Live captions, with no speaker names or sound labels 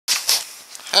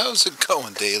How's it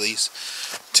going, dailies?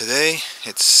 Today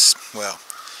well,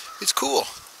 it's cool,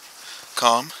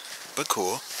 calm but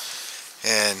cool,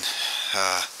 and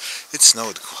it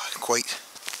snowed quite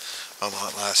a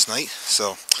lot last night.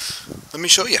 So let me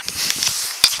show you.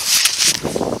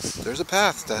 There's a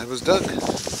path that was dug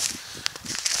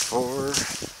for,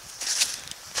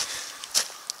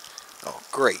 oh,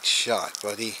 great shot,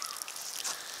 buddy,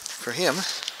 for him,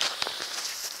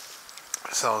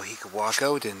 so he could walk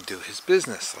out and do his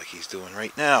business like he's doing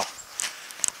right now.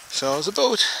 So it was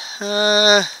about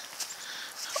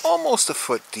almost a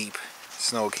foot deep.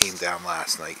 Snow came down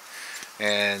last night,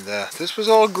 and this was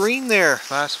all green there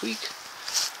last week,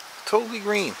 totally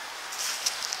green,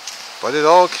 but it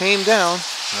all came down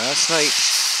last night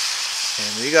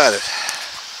and we got it.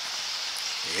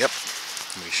 Yep,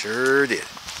 we sure did.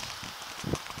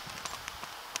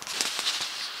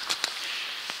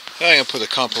 I'm going to put a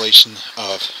compilation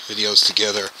of videos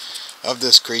together of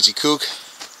this Crazy Couk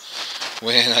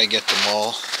when I get them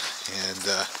all, and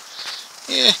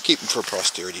yeah, keep him for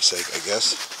posterity's sake, I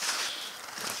guess.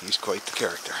 But he's quite the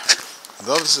character. He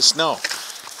loves the snow.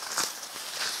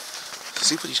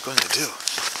 See what he's going to do.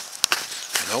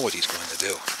 I know what he's going to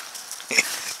do.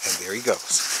 And there he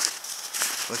goes.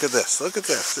 Look at this. Look at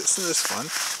this. Isn't this fun?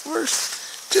 We're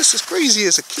just as crazy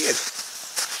as a kid.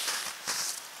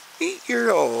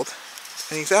 8-year-old,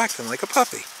 and he's acting like a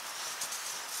puppy.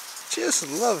 Just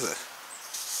loves it.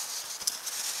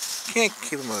 Can't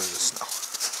keep him out of the snow.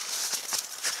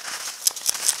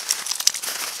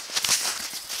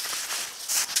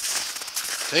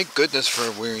 Thank goodness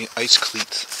for wearing ice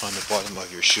cleats on the bottom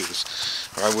of your shoes,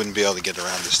 or I wouldn't be able to get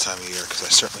around this time of year, because I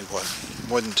certainly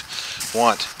wouldn't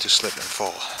want to slip and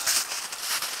fall.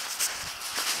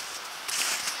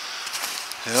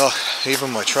 Well, even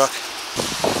my truck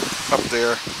up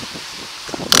there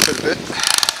quite a bit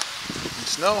in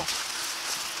snow.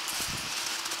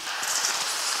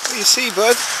 What do you see,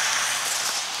 bud?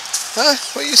 Huh?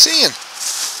 What are you seeing?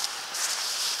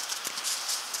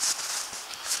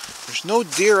 There's no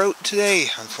deer out today,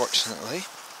 unfortunately.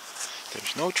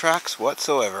 There's no tracks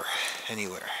whatsoever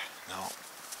anywhere. No.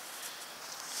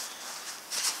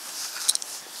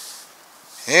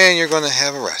 And you're going to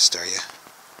have a rest, are you?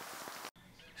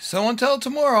 So until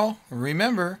tomorrow,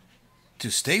 remember to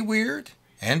stay weird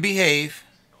and behave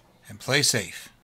and play safe.